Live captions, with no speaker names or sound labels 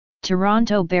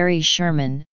Toronto Barry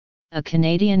Sherman, a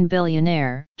Canadian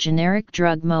billionaire, generic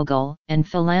drug mogul, and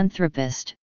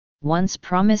philanthropist, once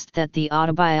promised that the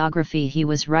autobiography he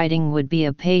was writing would be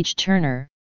a page-turner,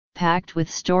 packed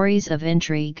with stories of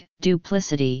intrigue,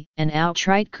 duplicity, and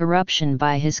outright corruption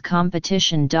by his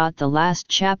competition. The last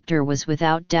chapter was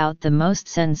without doubt the most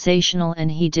sensational, and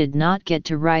he did not get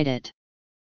to write it.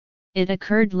 It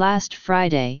occurred last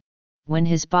Friday, when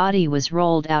his body was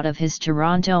rolled out of his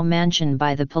Toronto mansion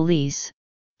by the police,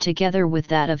 together with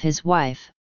that of his wife,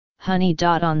 Honey.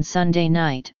 On Sunday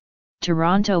night,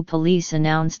 Toronto police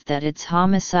announced that its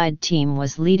homicide team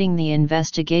was leading the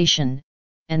investigation,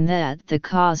 and that the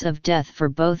cause of death for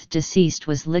both deceased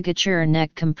was ligature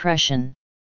neck compression.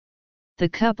 The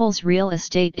couple's real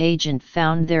estate agent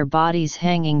found their bodies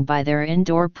hanging by their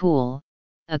indoor pool,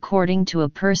 according to a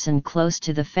person close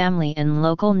to the family and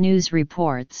local news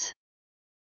reports.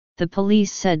 The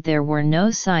police said there were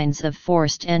no signs of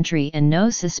forced entry and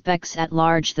no suspects at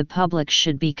large the public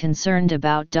should be concerned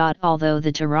about. Although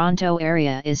the Toronto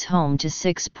area is home to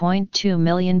 6.2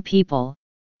 million people,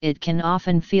 it can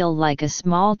often feel like a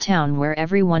small town where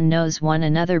everyone knows one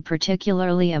another,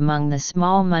 particularly among the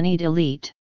small-moneyed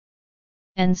elite.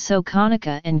 And so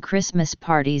Hanukkah and Christmas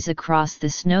parties across the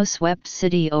snow-swept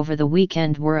city over the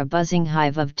weekend were a buzzing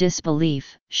hive of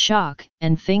disbelief, shock,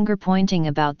 and finger-pointing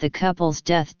about the couple's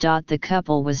death. The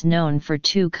couple was known for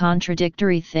two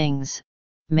contradictory things: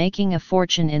 making a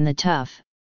fortune in the tough,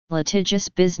 litigious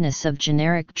business of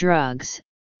generic drugs,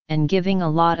 and giving a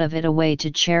lot of it away to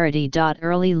charity.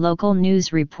 Early local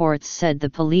news reports said the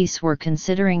police were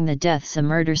considering the deaths a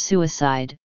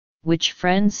murder-suicide, which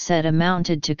friends said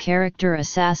amounted to character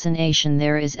assassination.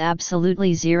 There is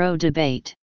absolutely zero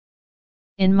debate.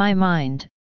 In my mind,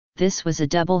 this was a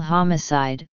double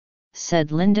homicide,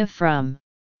 said Linda Frum,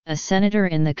 a senator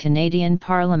in the Canadian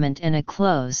Parliament and a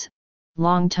close,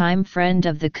 long-time friend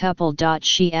of the couple.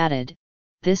 She added,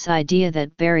 "This idea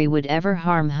that Barry would ever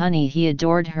harm Honey, he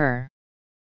adored her.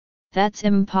 That's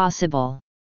impossible.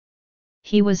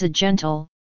 He was a gentle,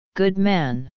 good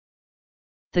man."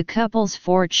 The couple's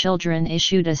 4 children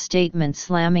issued a statement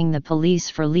slamming the police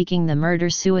for leaking the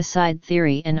murder-suicide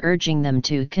theory and urging them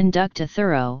to conduct a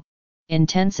thorough,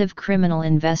 intensive criminal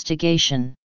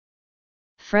investigation.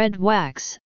 Fred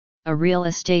Wax, a real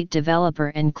estate developer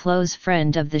and close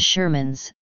friend of the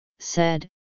Shermans, said,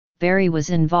 "Barry was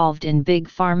involved in big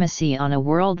pharmacy on a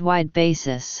worldwide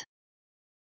basis.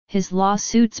 His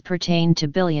lawsuits pertain to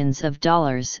billions of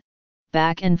dollars,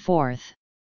 back and forth.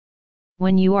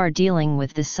 When you are dealing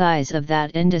with the size of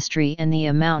that industry and the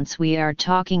amounts we are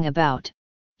talking about,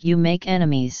 you make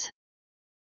enemies."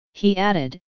 He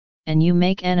added, "And you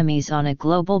make enemies on a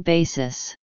global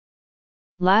basis."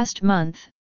 Last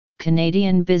month,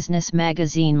 Canadian Business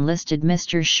Magazine listed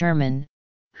Mr. Sherman,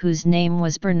 whose name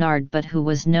was Bernard but who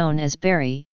was known as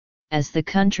Barry, as the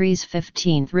country's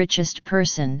 15th richest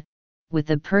person, with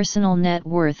a personal net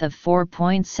worth of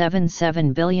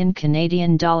 $4.77 billion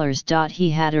Canadian dollars. He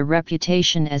had a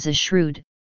reputation as a shrewd,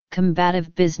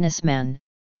 combative businessman,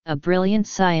 a brilliant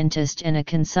scientist and a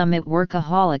consummate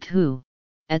workaholic who,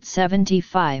 at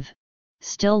 75,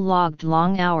 still logged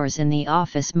long hours in the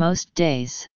office most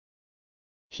days.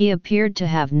 He appeared to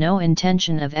have no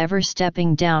intention of ever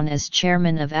stepping down as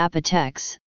chairman of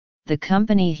Apotex, the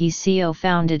company he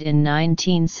co-founded in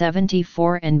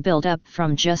 1974 and built up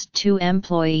from just 2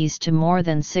 employees to more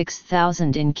than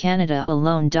 6,000 in Canada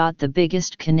alone. The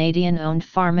biggest Canadian-owned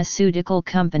pharmaceutical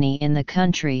company in the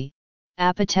country,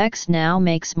 Apotex now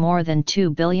makes more than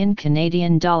 $2 billion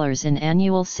Canadian dollars in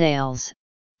annual sales,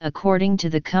 according to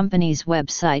the company's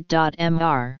website.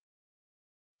 Mr.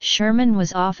 Sherman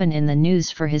was often in the news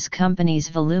for his company's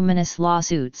voluminous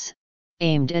lawsuits,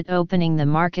 aimed at opening the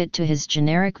market to his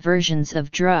generic versions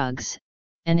of drugs,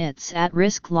 and its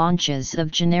at-risk launches of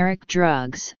generic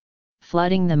drugs,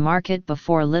 flooding the market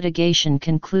before litigation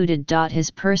concluded.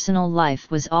 His personal life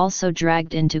was also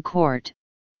dragged into court,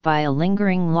 by a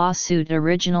lingering lawsuit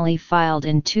originally filed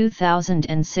in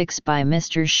 2006 by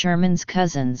Mr. Sherman's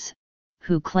cousins,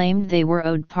 who claimed they were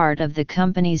owed part of the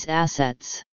company's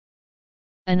assets.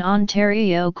 An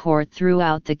Ontario court threw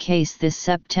out the case this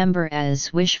September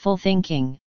as wishful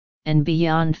thinking, and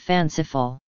beyond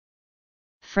fanciful.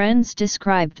 Friends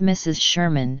described Mrs.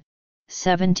 Sherman,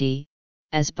 70,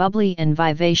 as bubbly and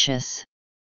vivacious.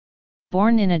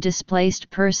 Born in a displaced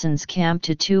persons camp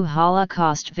to 2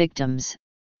 Holocaust victims,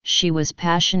 she was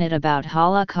passionate about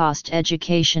Holocaust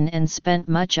education and spent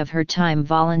much of her time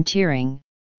volunteering,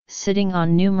 sitting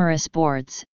on numerous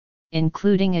boards,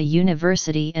 including a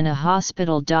university and a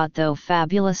hospital. Though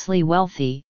fabulously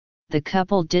wealthy, the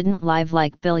couple didn't live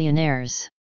like billionaires.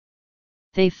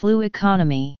 They flew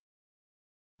economy.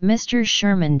 Mr.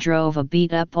 Sherman drove a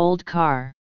beat-up old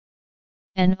car.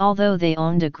 And although they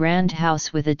owned a grand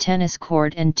house with a tennis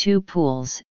court and 2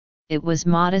 pools, it was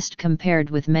modest compared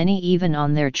with many even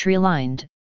on their tree-lined,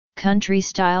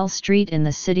 country-style street in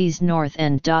the city's north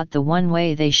end. The one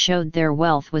way they showed their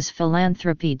wealth was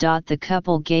philanthropy. The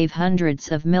couple gave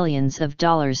hundreds of millions of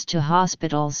dollars to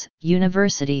hospitals,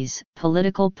 universities,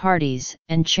 political parties,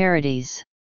 and charities.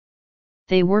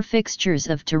 They were fixtures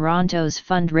of Toronto's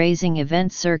fundraising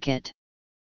event circuit.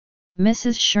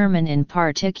 Mrs. Sherman in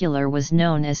particular was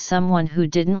known as someone who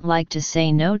didn't like to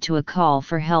say no to a call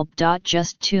for help.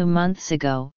 Just 2 months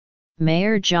ago,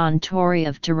 Mayor John Tory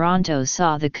of Toronto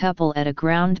saw the couple at a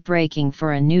groundbreaking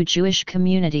for a new Jewish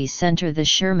community centre the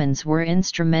Shermans were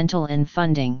instrumental in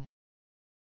funding.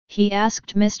 He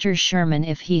asked Mr. Sherman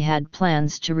if he had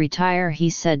plans to retire. He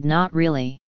said not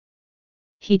really.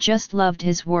 He just loved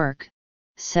his work,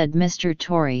 said Mr.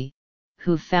 Tory,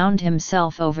 who found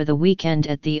himself over the weekend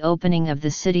at the opening of the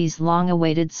city's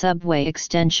long-awaited subway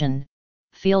extension,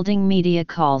 fielding media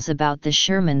calls about the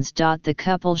Shermans. The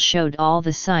couple showed all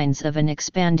the signs of an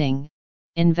expanding,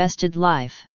 invested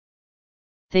life.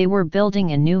 They were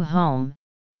building a new home,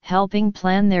 helping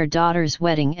plan their daughter's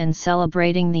wedding and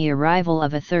celebrating the arrival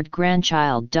of a 3rd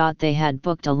grandchild. They had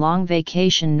booked a long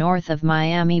vacation north of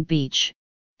Miami Beach,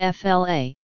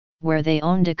 FLA, where they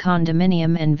owned a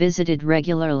condominium and visited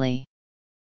regularly.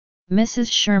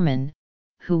 Mrs. Sherman,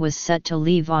 who was set to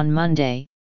leave on Monday,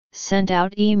 sent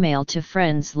out email to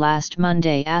friends last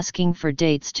Monday asking for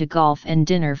dates to golf and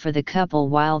dinner for the couple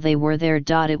while they were there.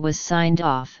 It was signed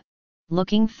off.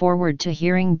 Looking forward to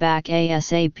hearing back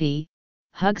ASAP.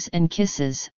 Hugs and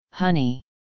kisses, honey.